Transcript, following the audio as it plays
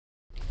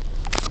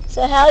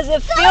So how does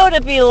it feel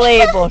to be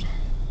labeled?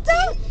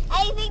 Don't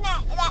anything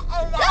that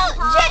anything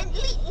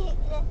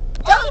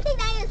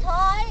that is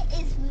hard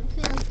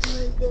feels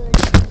really good.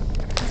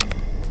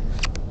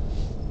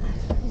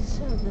 It's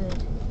so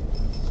good.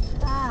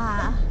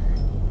 Ah.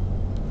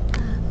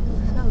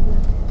 Feels so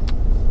good.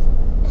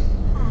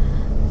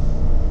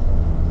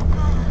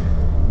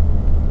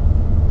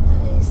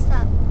 Okay,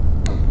 stop.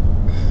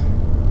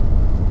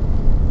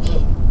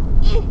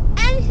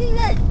 Anything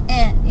that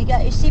And you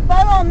got your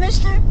seatbelt on,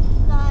 mister?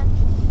 God,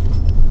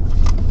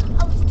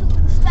 I was too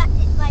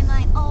distracted by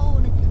my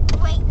own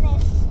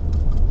greatness,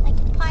 like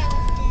the pirates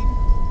did.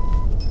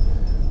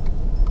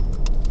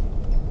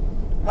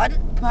 Why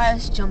did the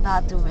pirates jump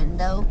out the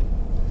window?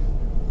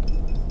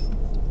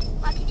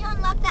 Well, can you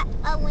unlock that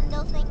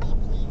window thingy,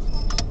 please,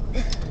 for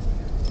me?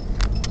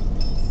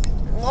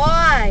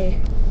 Why?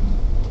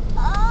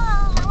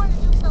 Oh, I want to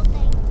do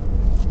something.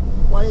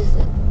 What is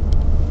it?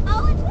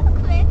 Oh, it's real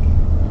quick.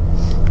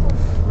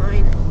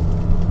 Fine.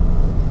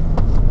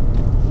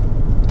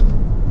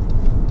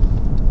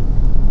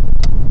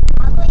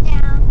 All the way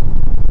down.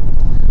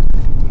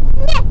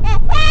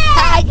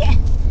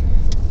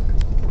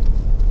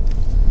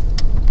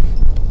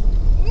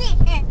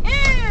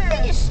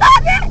 Can you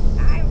stop it?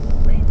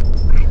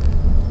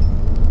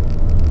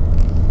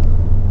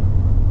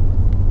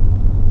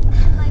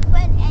 My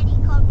friend Eddie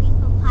called me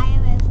for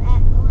pirates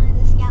at one of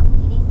the scout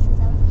meetings since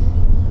I was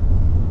doing the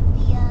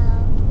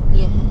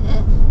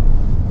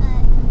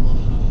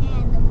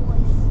and the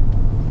voice.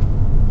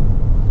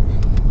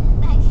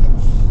 I said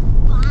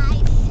spy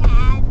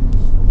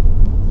sands.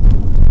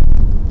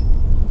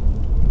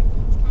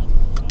 It's kind of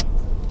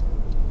sands.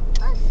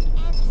 Us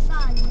and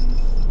sons.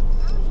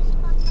 I was just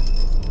fucked up this.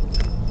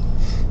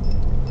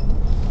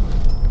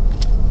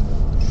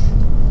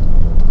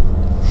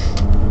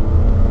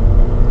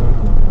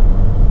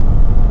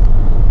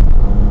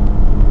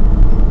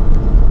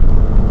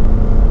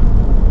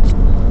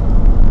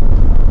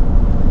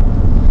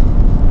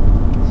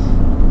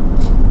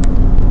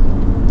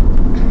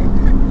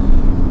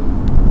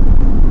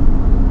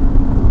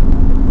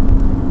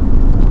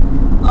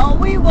 All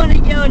we want to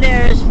go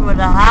there is for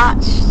the hot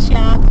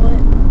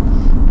chocolate.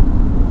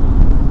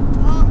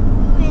 Oh,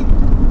 we went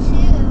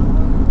to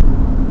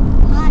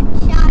hot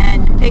chocolate.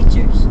 And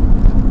pictures.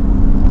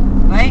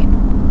 Right?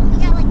 We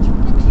got like 2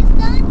 pictures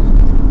done.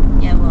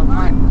 Yeah, well,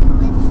 Mark. One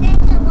with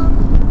Santa, one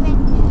with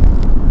Grinch.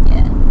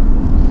 Yeah.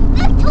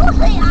 They're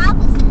totally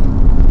opposite.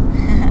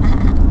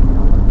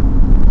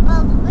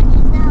 Well, the Grinch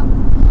is now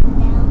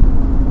down.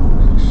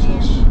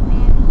 Shush.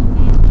 Merry,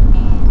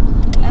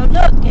 Oh,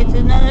 look, it's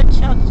another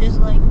chuck just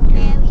like your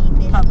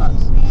Merry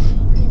pop-ups.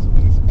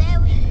 Christmas,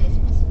 Merry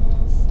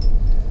Christmas.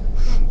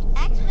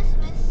 Xmas, Xmas,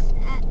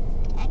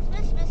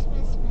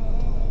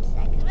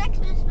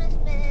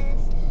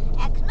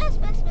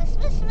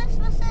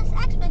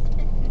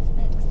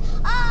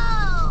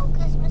 oh,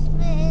 Christmas,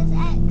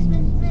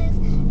 Xmas,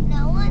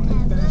 no one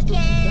ever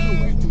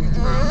cares. I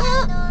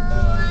have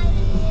no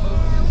idea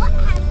what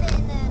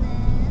happened.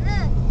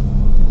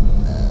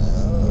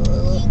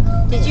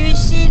 Did you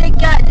see the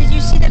guy? Did you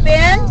see the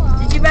band?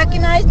 Did you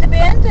recognize the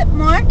band,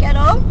 Mark, at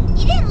all?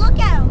 You didn't look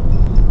at them.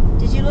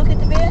 Did you look at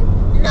the band?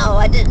 No,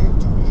 I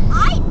didn't.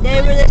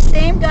 They were the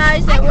same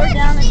guys that were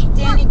down at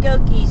Danny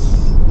Goki's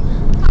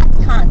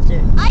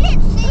concert. I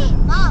didn't see,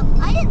 Mom.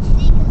 I didn't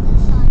see because of the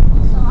sun,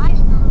 so I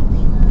didn't know who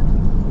they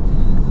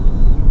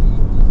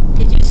were.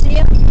 Did you see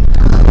him?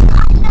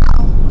 No.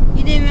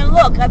 You didn't even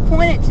look. I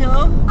pointed to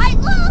him. I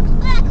looked,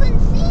 but I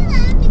couldn't see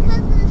them because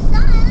of the sun.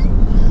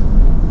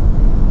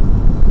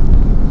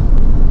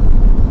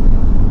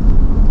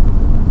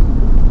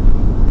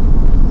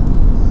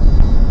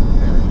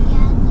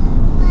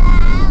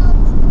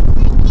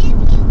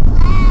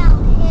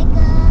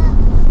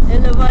 They're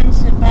the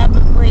ones that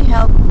probably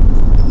helped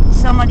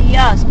somebody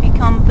else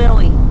become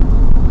Billy.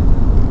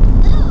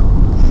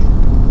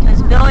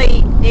 Because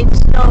Billy, they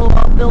stole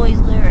all Billy's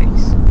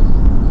lyrics.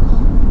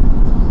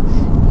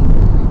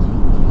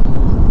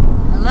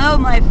 Hello,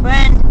 my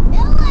friend.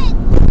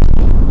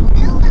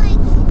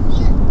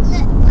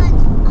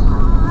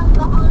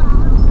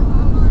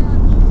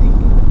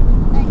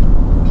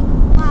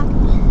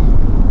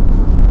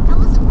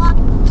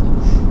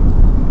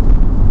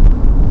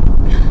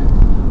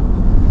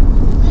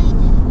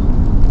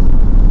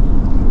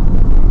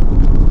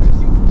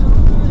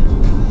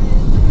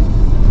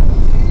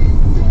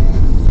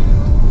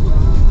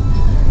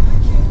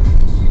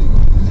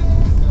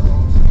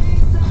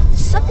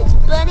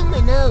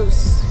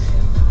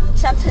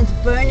 Something's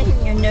burning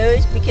your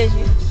nose because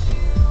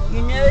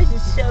your nose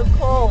is so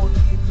cold.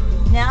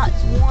 Now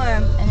it's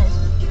warm and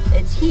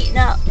it's heating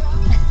up.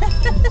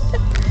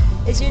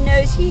 Is your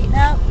nose heating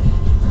up?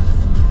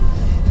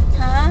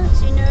 Huh?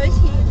 Is your nose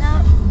heating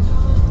up?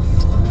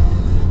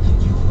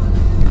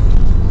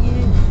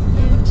 You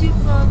too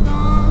far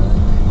gone.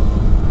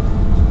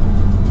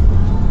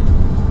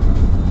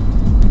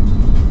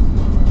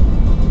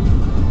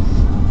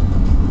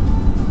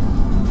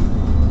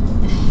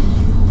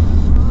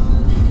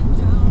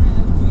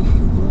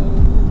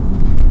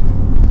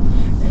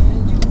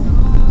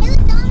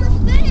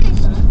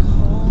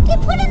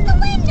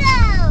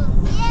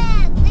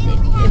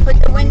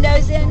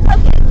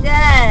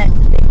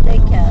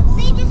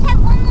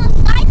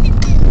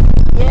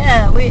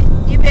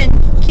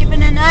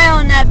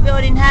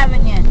 recording,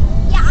 haven't you?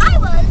 Yeah, I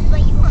was, but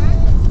you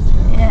weren't.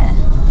 Yeah.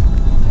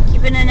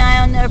 Keeping an eye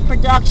on their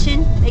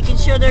production, making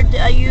sure they're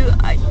you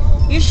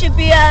should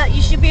be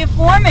a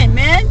foreman,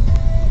 man.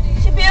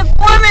 You should be a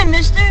foreman,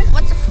 mister.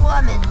 What's a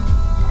foreman?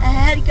 A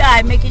head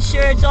guy, making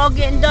sure it's all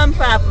getting done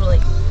properly.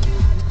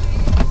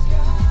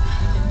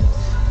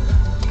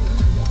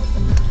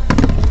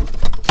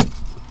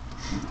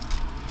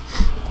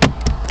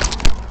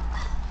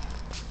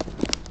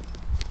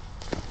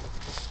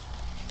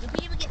 Do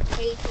people get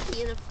paid for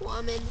being a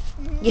foreman?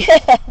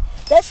 Yeah,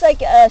 that's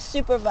like a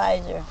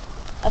supervisor.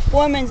 A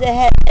foreman's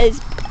is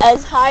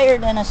higher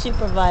than a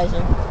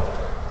supervisor.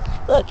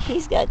 Look,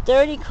 he's got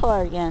dirty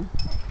car again.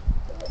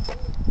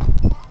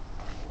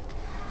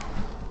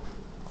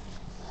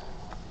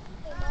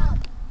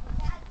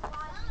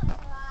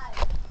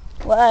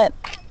 What?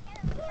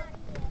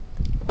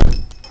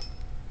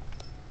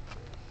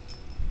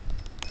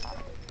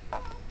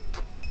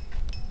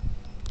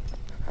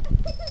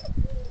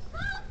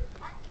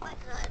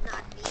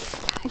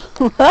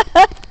 What?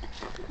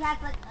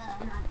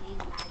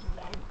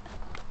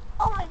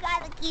 Oh my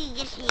god, look, he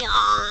just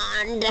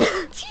yawned.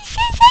 She's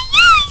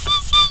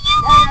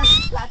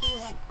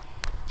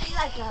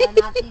like,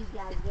 not these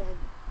guys good.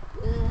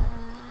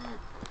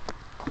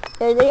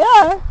 There they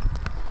are,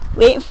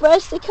 waiting for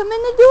us to come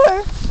in the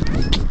door.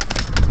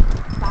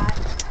 Bye.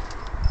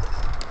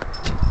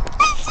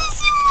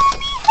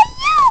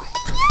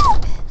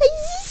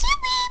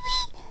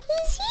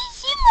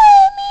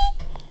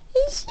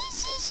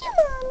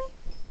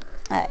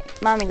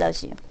 Alright, Mommy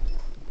loves you.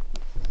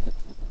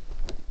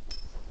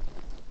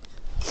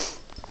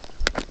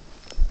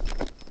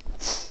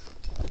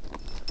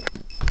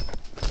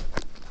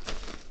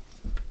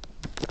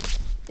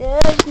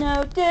 There's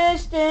no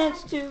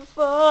distance too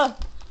far.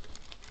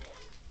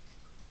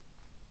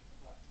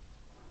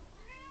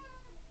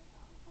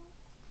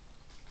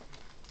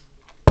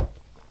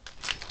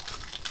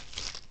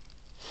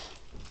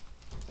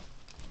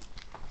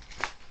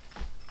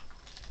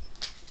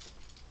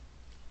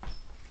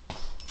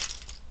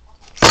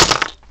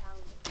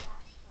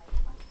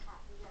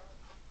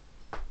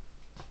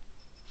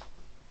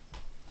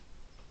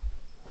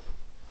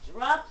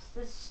 Drops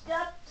the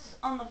steps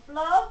on the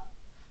floor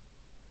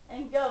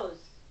and goes.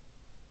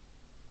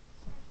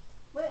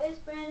 What is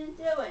Brandon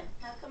doing?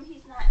 How come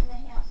he's not in the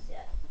house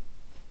yet?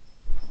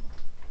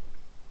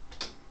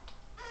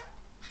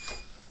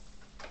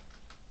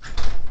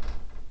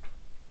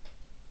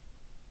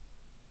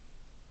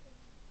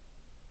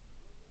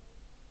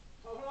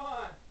 Hold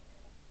on.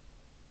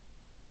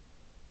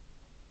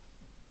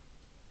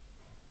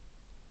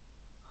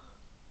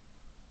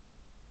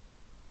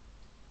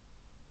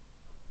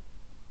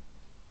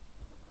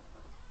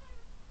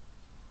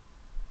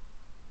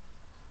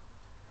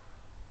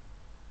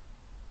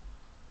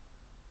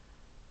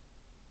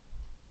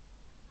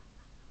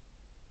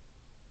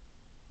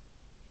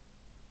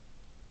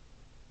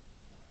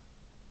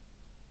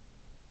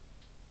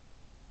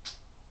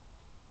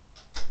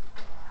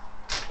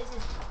 This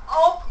is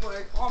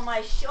awkward on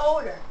my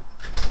shoulder.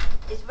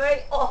 It's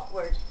very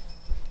awkward.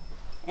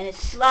 And it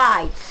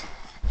slides.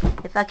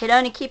 If I could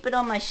only keep it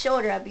on my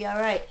shoulder, I'd be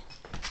alright.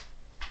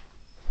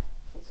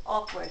 It's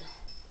awkward.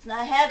 It's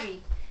not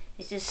heavy.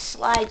 It just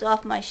slides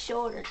off my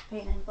shoulder. It's a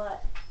pain in the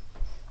butt.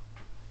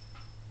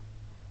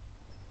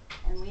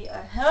 And we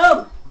are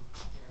home.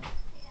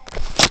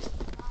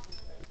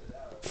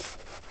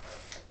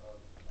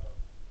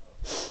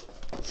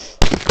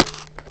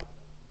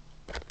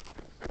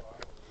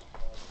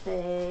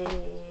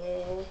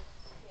 Say,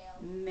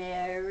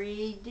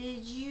 Mary,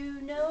 did you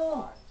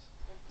know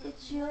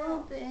that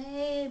your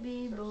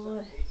baby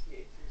boy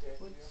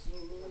would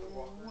soon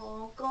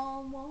walk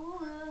on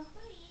water?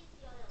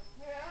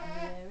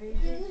 Mary,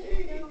 did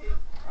you know?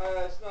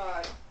 It's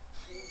not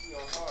easy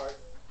or hard.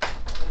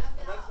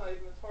 And that's not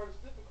even as hard as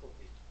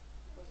difficulty.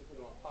 What's it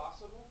called?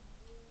 Impossible?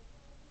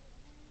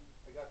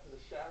 I got to the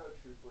shadow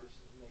troopers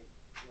and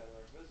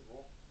they're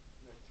invisible.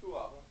 And there are two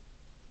of them.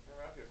 And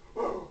they're out here.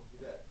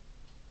 You're dead.